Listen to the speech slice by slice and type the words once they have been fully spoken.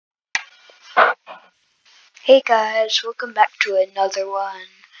Hey guys, welcome back to another one.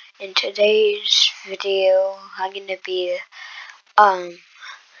 In today's video, I'm gonna be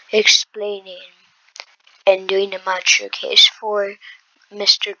explaining and doing a mod showcase for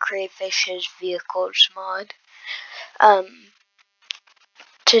Mr. Crayfishes vehicles mod.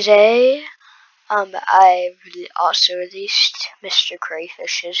 Today, I also released Mr.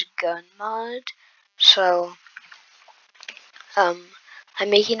 Crayfishes gun mod. So, I'm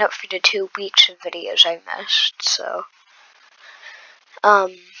making up for the 2 weeks of videos I missed. So,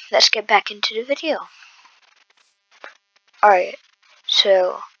 let's get back into the video. Alright,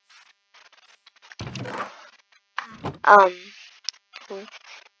 so,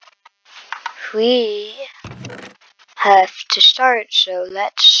 we have to start, so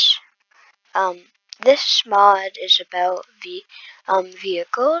let's, this mod is about the,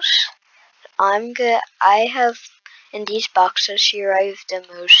 vehicles. I have, in these boxes here, I have the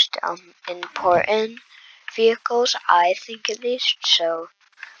most, important vehicles, I think at least, so,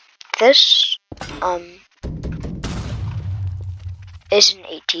 this, is an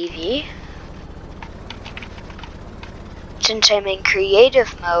ATV. Since I'm in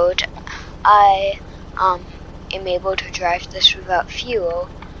creative mode, I am able to drive this without fuel.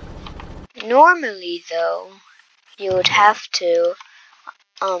 Normally though, you would have to,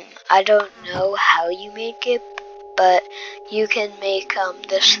 I don't know how you make it, but you can make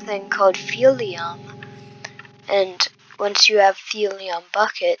this thing called helium. And once you have helium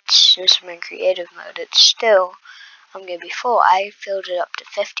buckets, since I'm in creative mode, it's still gonna be full. I filled it up to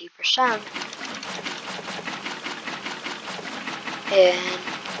 50%. And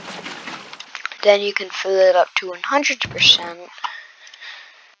then you can fill it up to 100%,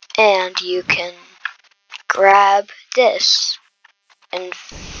 and you can grab this and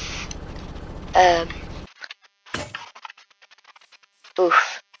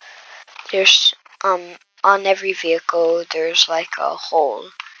there's on every vehicle there's like a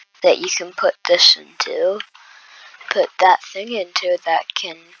hole that you can put this into, put that thing into that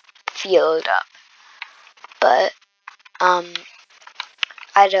can fill it up. But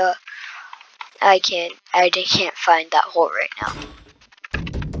I can't find that hole right now.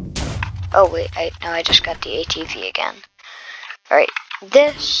 Oh wait, I just got the ATV again. Alright,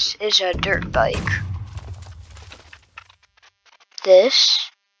 this is a dirt bike. This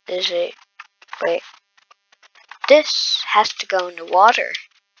has to go in the water.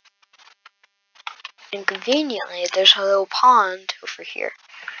 And conveniently, there's a little pond over here.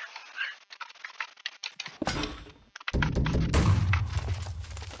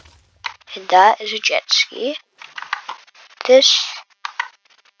 And that is a jet ski. This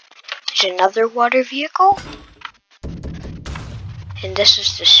is another water vehicle. And this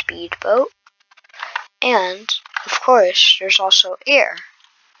is the speedboat. And, of course, there's also air.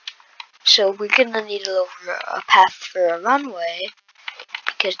 So we're gonna need a path for a runway,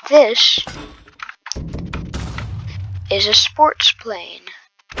 because this is a sports plane.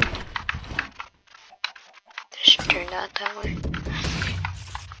 Just turn that way.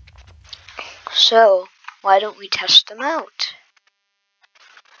 So, why don't we test them out?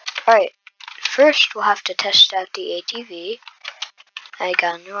 Alright, first we'll have to test out the ATV. I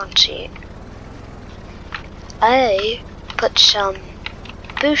got in the wrong seat. I put some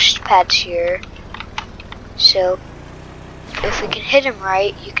boost pads here, so if we can hit him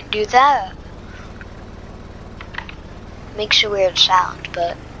right, you can do that. Makes a weird sound,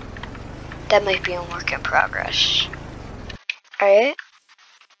 but that might be a work in progress. Alright,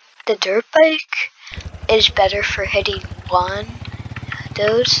 the dirt bike is better for hitting one of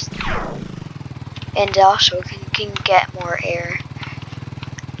those, and also can get more air.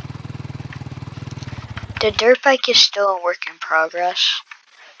 The dirt bike is still a work in progress,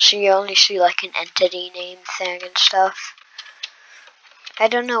 so you only see like an entity name thing and stuff. I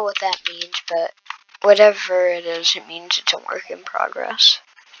don't know what that means, but whatever it is, it means it's a work in progress.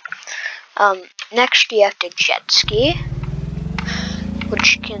 Next you have the jet ski,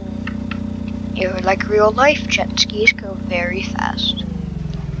 which can, like real life jet skis, go very fast.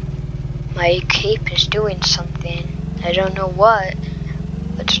 My cape is doing something, I don't know what.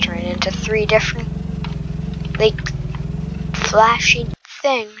 Let's turn into 3 different like flashing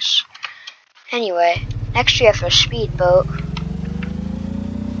things. Anyway, next we have a speedboat,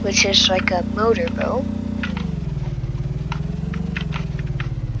 which is like a motorboat.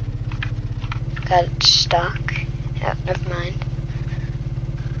 Got it stuck. Oh, never mind.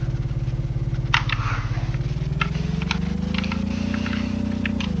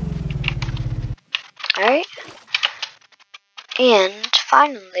 Alright. And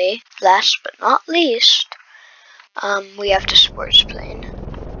finally, last but not least, we have the sports plane.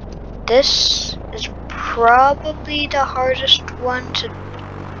 This is probably the hardest one to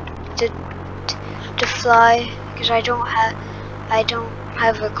fly, because I don't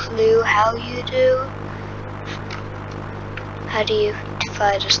have a clue how you do. How do you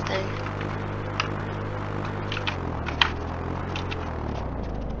fly this thing?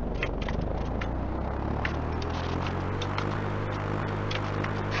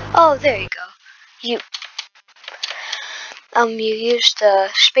 Oh, there you go. You use the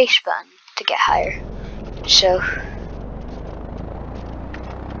space button to get higher. So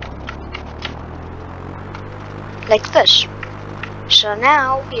like this. So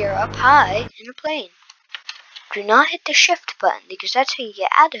now we are up high in a plane. Do not hit the shift button, because that's how you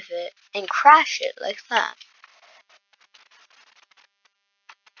get out of it and crash it like that.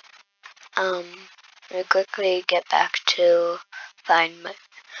 Let me quickly get back to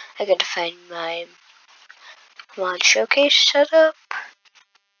I gotta find my mod showcase setup.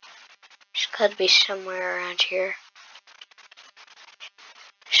 It's gotta be somewhere around here.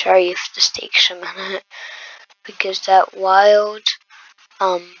 Sorry if this takes a minute, because that wild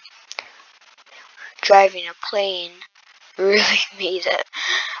driving a plane really made it.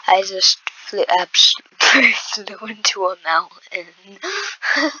 I just flew into a mountain.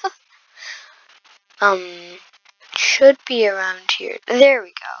 Should be around here. There we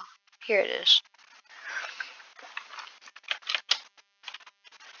go. Here it is.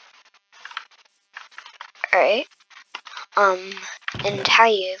 Alright. And how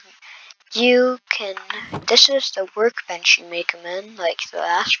you can, this is the workbench you make them in, like the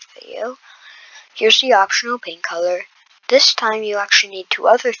last video. Here's the optional paint color. This time you actually need two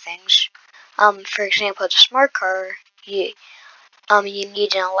other things. For example, the smart car, you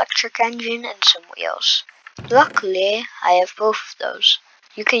need an electric engine and some wheels. Luckily, I have both of those.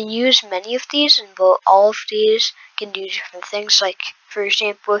 You can use many of these, and all of these can do different things. Like, for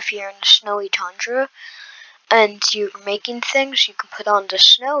example, if you're in the snowy tundra and you're making things, you can put on the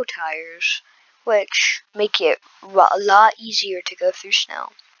snow tires, which make it a lot easier to go through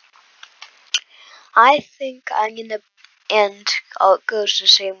snow. I think I'm gonna, and it goes the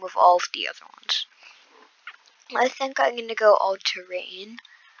same with all of the other ones. I think I'm gonna go all terrain.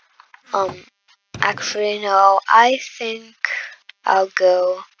 Actually, no, I think I'll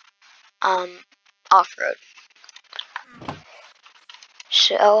go off-road.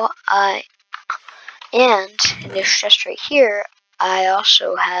 So and in this chest right here, I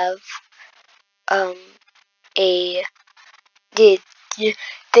also have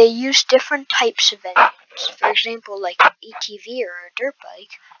they use different types of engines. For example, like an ATV or a dirt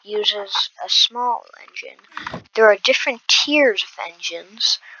bike uses a small engine. There are different tiers of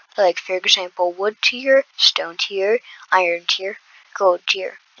engines, like for example, wood tier, stone tier, iron tier, gold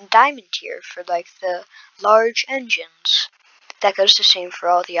tier, and diamond tier for like the large engines. That goes the same for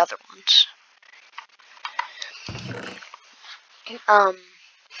all the other ones.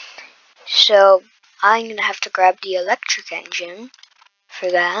 So I'm gonna have to grab the electric engine for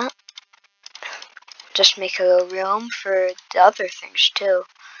that. Just make a little room for the other things too.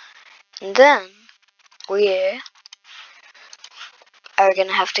 And then we are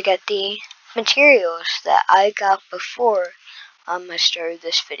gonna have to get the materials that I got before I started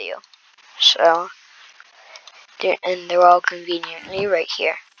this video. So, and they're all conveniently right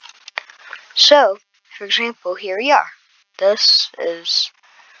here. So, for example, here we are. This is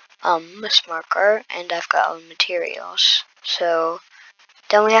a smart car, and I've got all the materials. So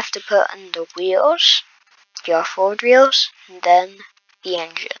then we have to put in the wheels, the off-road wheels, and then the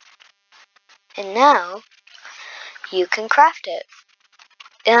engine. And now you can craft it.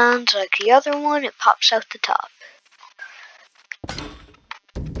 And like the other one, it pops out the top.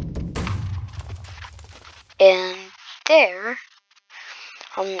 And there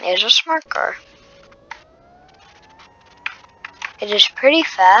is a smart car. It is pretty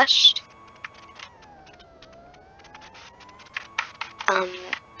fast.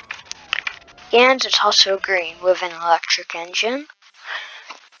 And it's also green with an electric engine.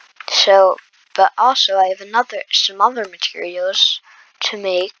 So, but also I have some other materials to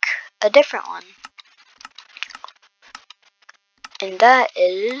make a different one. And that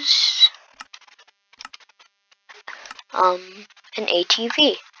is an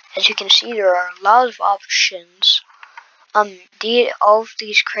ATV. As you can see, there are a lot of options. All of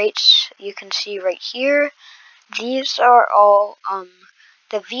these crates you can see right here, these are all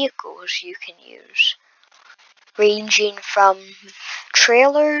the vehicles you can use, ranging from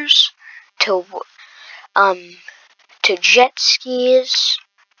trailers to jet skis,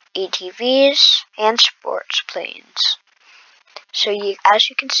 ATVs, and sports planes. So as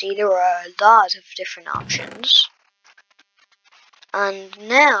you can see, there are a lot of different options. And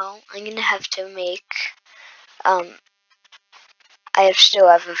now I'm gonna have to make I still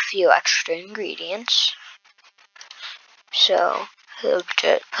have a few extra ingredients. So I'll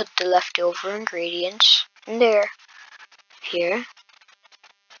just put the leftover ingredients in there, here.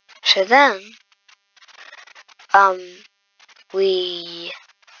 So then, we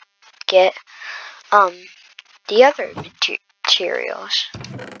get, the other materials.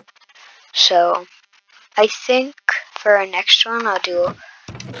 So I think for our next one, I'll do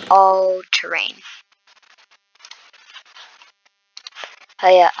all terrain.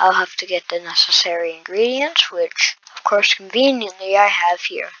 I'll have to get the necessary ingredients, which, of course, conveniently I have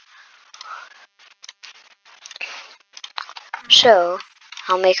here. So,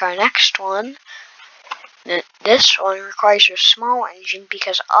 I'll make our next one. This one requires a small engine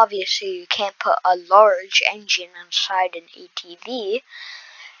because obviously you can't put a large engine inside an ATV.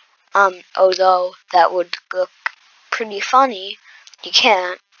 Although that would look pretty funny, you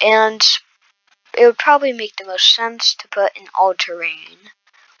can't. And it would probably make the most sense to put an all-terrain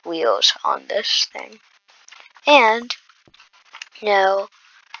wheels on this thing. And now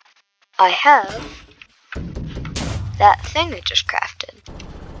I have that thing I just crafted.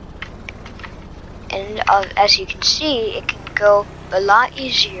 And as you can see, it can go a lot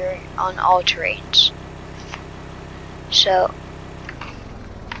easier on all terrains. So,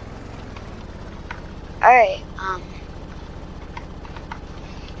 alright,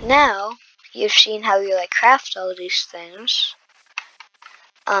 now you've seen how you craft all these things.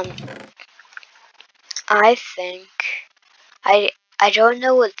 I think I don't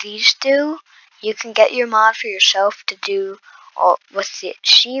know what these do. You can get your mod for yourself to do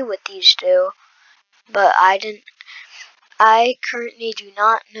see what these do, but I currently do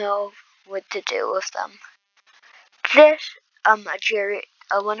not know what to do with them. This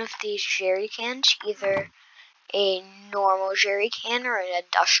one of these jerry cans, either a normal jerry can or an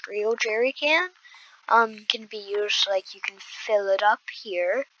industrial jerry can, can be used you can fill it up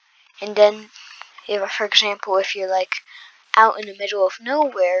here, and then for example, if you're out in the middle of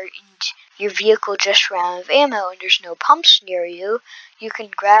nowhere and your vehicle just ran out of ammo and there's no pumps near you, you can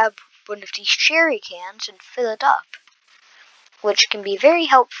grab one of these jerry cans and fill it up, which can be very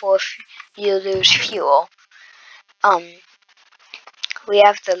helpful if you lose fuel. We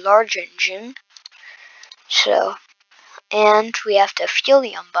have the large engine, and we have the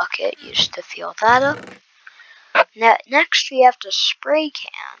fuelium bucket used to fill that up. Next, we have the spray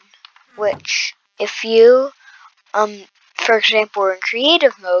can, which if you, for example, were in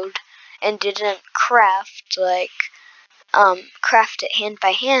creative mode and didn't craft it hand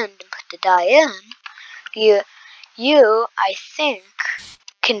by hand and put the dye in, you I think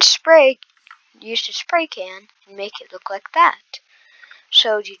can use the spray can and make it look like that.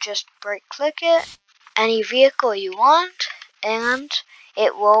 So you just right click it, any vehicle you want, and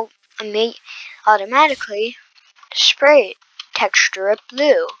it will automatically spray texture it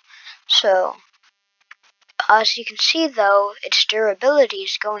blue. So as you can see though, its durability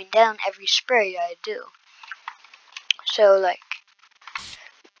is going down every spray I do. So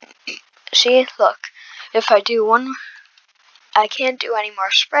see, look, if I do one, I can't do any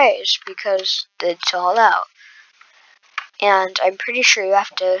more sprays because it's all out. And I'm pretty sure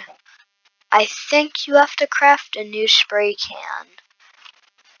I think you have to craft a new spray can.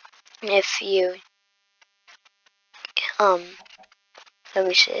 If you, let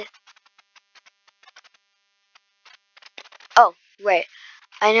me see. Oh, wait,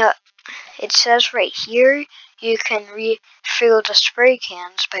 I know, it says right here, you can refill the spray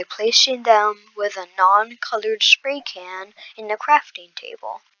cans by placing them with a non-colored spray can in the crafting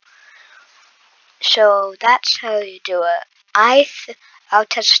table. So that's how you do it. I'll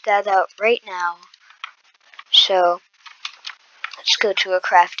test that out right now. So let's go to a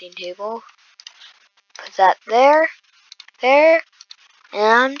crafting table. Put that there,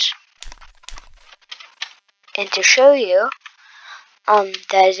 and to show you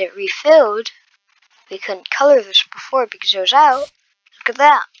that it refilled. We couldn't color this before because it was out. Look at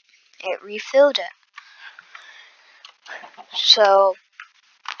that. It refilled it. So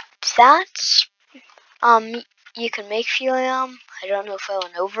that's you can make helium. I don't know if I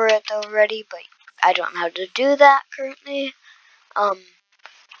went over it already, but I don't know how to do that currently.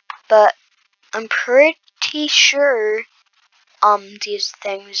 But I'm pretty sure these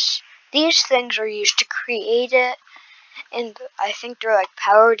things are used to create it, and I think they're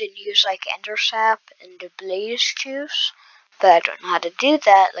powered and use ender sap and the blaze juice, but I don't know how to do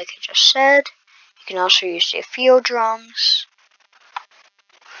that like I just said. You can also use the fuel drums.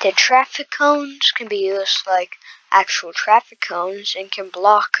 The traffic cones can be used like actual traffic cones and can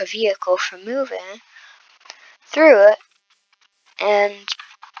block a vehicle from moving through it. And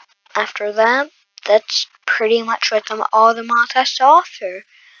after that, that's pretty much what all the mods has to offer.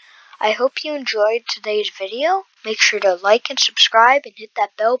 I hope you enjoyed today's video. Make sure to like and subscribe and hit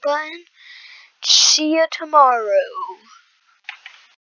that bell button. See you tomorrow.